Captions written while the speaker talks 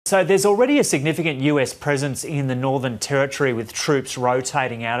So there's already a significant US presence in the Northern Territory with troops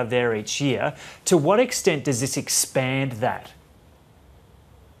rotating out of there each year. To what extent does this expand that?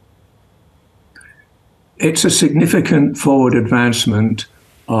 It's a significant forward advancement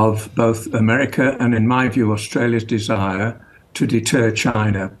of both America and, in my view, Australia's desire to deter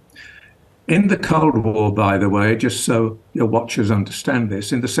China. In the Cold War, by the way, just so your watchers understand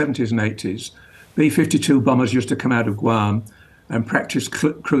this, in the 70s and 80s, B-52 bombers used to come out of Guam and practice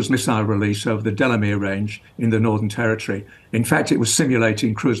cruise missile release over the Delamere Range in the Northern Territory. In fact, it was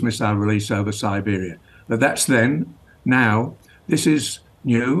simulating cruise missile release over Siberia. But that's then. Now, this is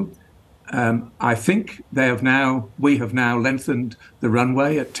new. I think we have now lengthened the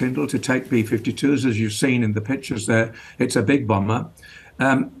runway at Tyndall to take B-52s, as you've seen in the pictures there. It's a big bomber.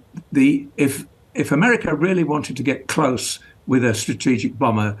 If America really wanted to get close with a strategic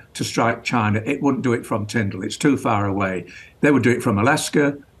bomber to strike China, it wouldn't do it from Tyndall. It's too far away. They would do it from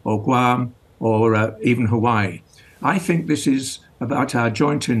Alaska or Guam or even Hawaii. I think this is about our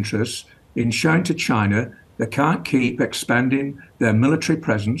joint interests in showing to China they can't keep expanding their military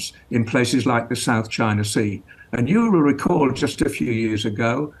presence in places like the South China Sea. And you will recall just a few years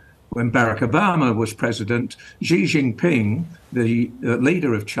ago, when Barack Obama was president, Xi Jinping, the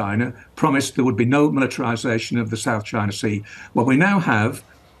leader of China, promised there would be no militarization of the South China Sea. Well, we now have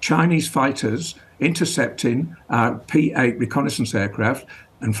Chinese fighters intercepting our P-8 reconnaissance aircraft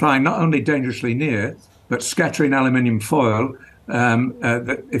and flying not only dangerously near, but scattering aluminium foil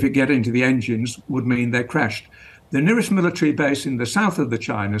that, if it get into the engines, would mean they're crashed. The nearest military base in the south of the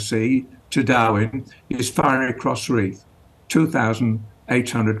China Sea to Darwin is Fiery Cross Reef,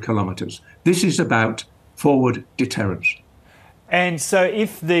 2,800 kilometres. This is about forward deterrence. And so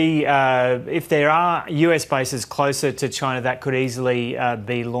if there are US bases closer to China that could easily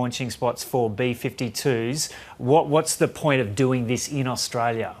be launching spots for B-52s, what's the point of doing this in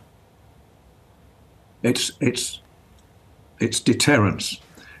Australia? It's deterrence.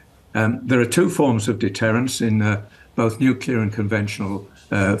 There are two forms of deterrence in both nuclear and conventional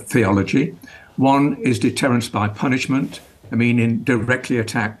theology. One is deterrence by punishment, meaning directly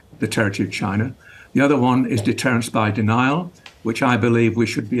attack the territory of China. The other one is deterrence by denial, which I believe we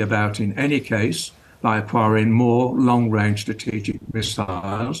should be about in any case by acquiring more long-range strategic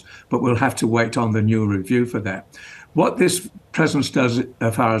missiles, but we'll have to wait on the new review for that. What this presence does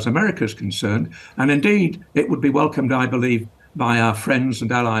as far as America is concerned, and indeed it would be welcomed, I believe, by our friends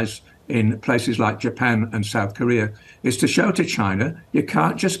and allies in places like Japan and South Korea, is to show to China you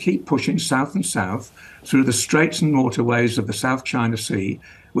can't just keep pushing south and south through the straits and waterways of the South China Sea,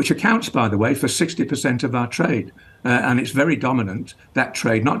 which accounts, by the way, for 60% of our trade. And it's very dominant, that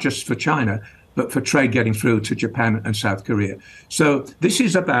trade, not just for China, but for trade getting through to Japan and South Korea. So this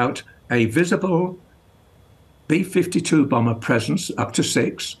is about a visible B-52 bomber presence, up to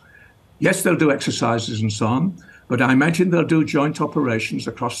 6. Yes, they'll do exercises and so on, but I imagine they'll do joint operations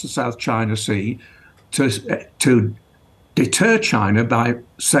across the South China Sea to deter China by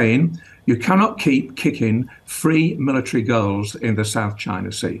saying you cannot keep kicking free military goals in the South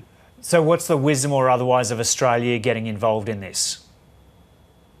China Sea. So what's the wisdom or otherwise of Australia getting involved in this?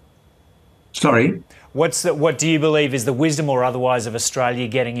 Sorry? What do you believe is the wisdom or otherwise of Australia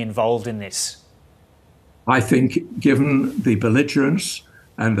getting involved in this? I think, given the belligerence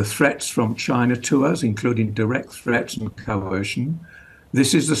and the threats from China to us, including direct threats and coercion,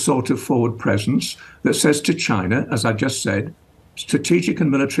 this is the sort of forward presence that says to China, as I just said, strategic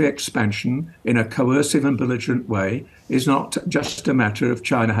and military expansion in a coercive and belligerent way is not just a matter of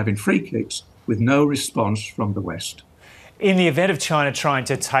China having free kicks with no response from the West. In the event of China trying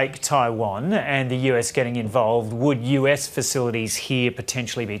to take Taiwan and the US getting involved, would US facilities here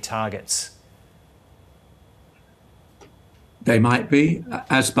potentially be targets? They might be,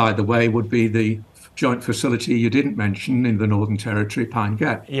 as, by the way, would be the joint facility you didn't mention in the Northern Territory, Pine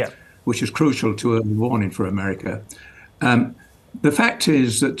Gap, which is crucial to early warning for America. The fact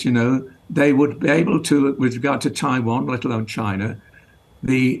is that, they would be able to, with regard to Taiwan, let alone China,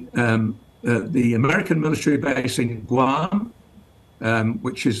 the American military base in Guam,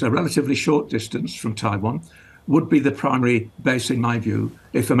 which is a relatively short distance from Taiwan, would be the primary base, in my view,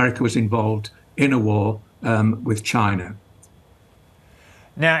 if America was involved in a war with China.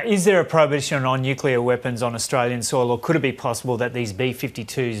 Now, is there a prohibition on nuclear weapons on Australian soil, or could it be possible that these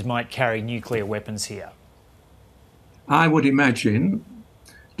B-52s might carry nuclear weapons here? I would imagine,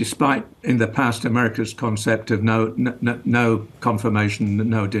 despite in the past America's concept of no confirmation,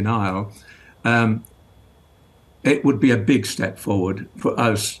 no denial, it would be a big step forward for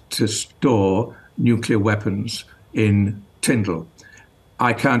us to store nuclear weapons in Tyndall.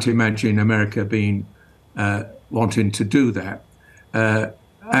 I can't imagine America wanting to do that.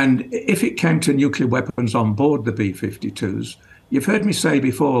 And if it came to nuclear weapons on board the B-52s, you've heard me say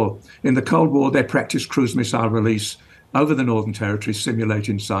before, in the Cold War, they practiced cruise missile release over the Northern Territory,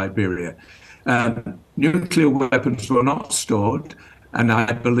 simulating Siberia. Nuclear weapons were not stored, and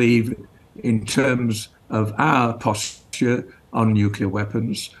I believe in terms of our posture on nuclear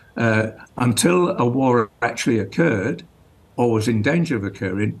weapons, until a war actually occurred or was in danger of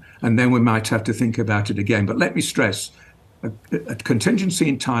occurring, and then we might have to think about it again. But let me stress, a contingency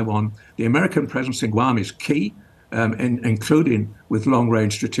in Taiwan, the American presence in Guam is key, including with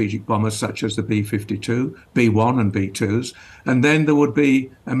long-range strategic bombers such as the B-52, B-1 and B-2s. And then there would be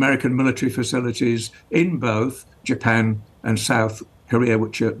American military facilities in both Japan and South Korea,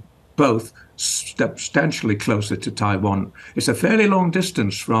 which are both substantially closer to Taiwan. It's a fairly long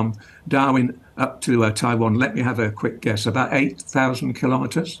distance from Darwin up to Taiwan. Let me have a quick guess, about 8,000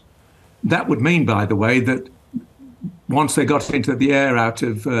 kilometers. That would mean, by the way, that once they got into the air out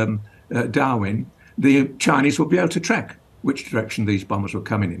of Darwin, the Chinese would be able to track which direction these bombers were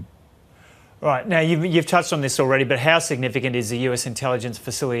coming in. Right. Now, you've touched on this already, but how significant is the US intelligence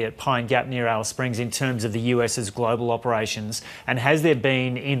facility at Pine Gap near Alice Springs in terms of the US's global operations? And has there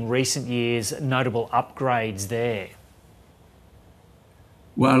been, in recent years, notable upgrades there?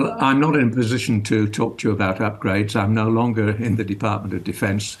 Well, I'm not in a position to talk to you about upgrades. I'm no longer in the Department of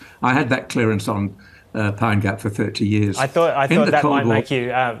Defence. I had that clearance on Pine Gap for 30 years. I thought that might make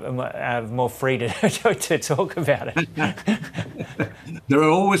you more free to talk about it. There are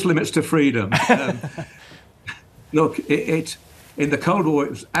always limits to freedom. Look, in the Cold War, it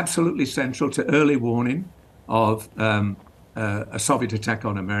was absolutely central to early warning of a Soviet attack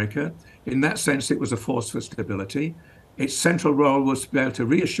on America. In that sense, it was a force for stability. Its central role was to be able to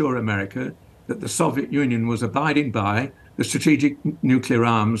reassure America that the Soviet Union was abiding by the strategic nuclear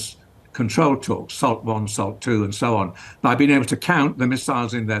arms control talks, SALT 1, SALT 2, and so on, by being able to count the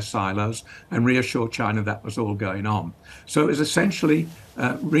missiles in their silos and reassure China that was all going on. So it was essentially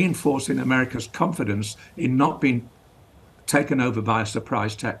reinforcing America's confidence in not being taken over by a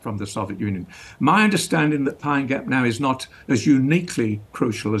surprise attack from the Soviet Union. My understanding that Pine Gap now is not as uniquely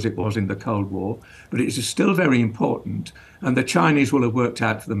crucial as it was in the Cold War, but it is still very important, and the Chinese will have worked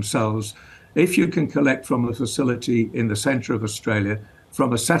out for themselves, if you can collect from a facility in the center of Australia,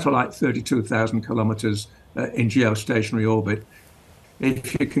 from a satellite 32,000 kilometers in geostationary orbit,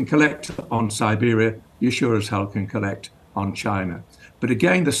 if you can collect on Siberia, you sure as hell can collect on China. But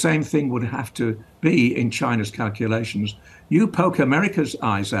again, the same thing would have to be in China's calculations. You poke America's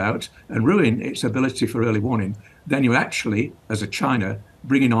eyes out and ruin its ability for early warning, then you actually, as a China,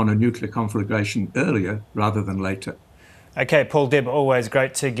 bringing on a nuclear conflagration earlier rather than later. Okay, Paul Dibb, always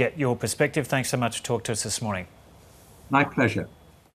great to get your perspective. Thanks so much for talking to us this morning. My pleasure.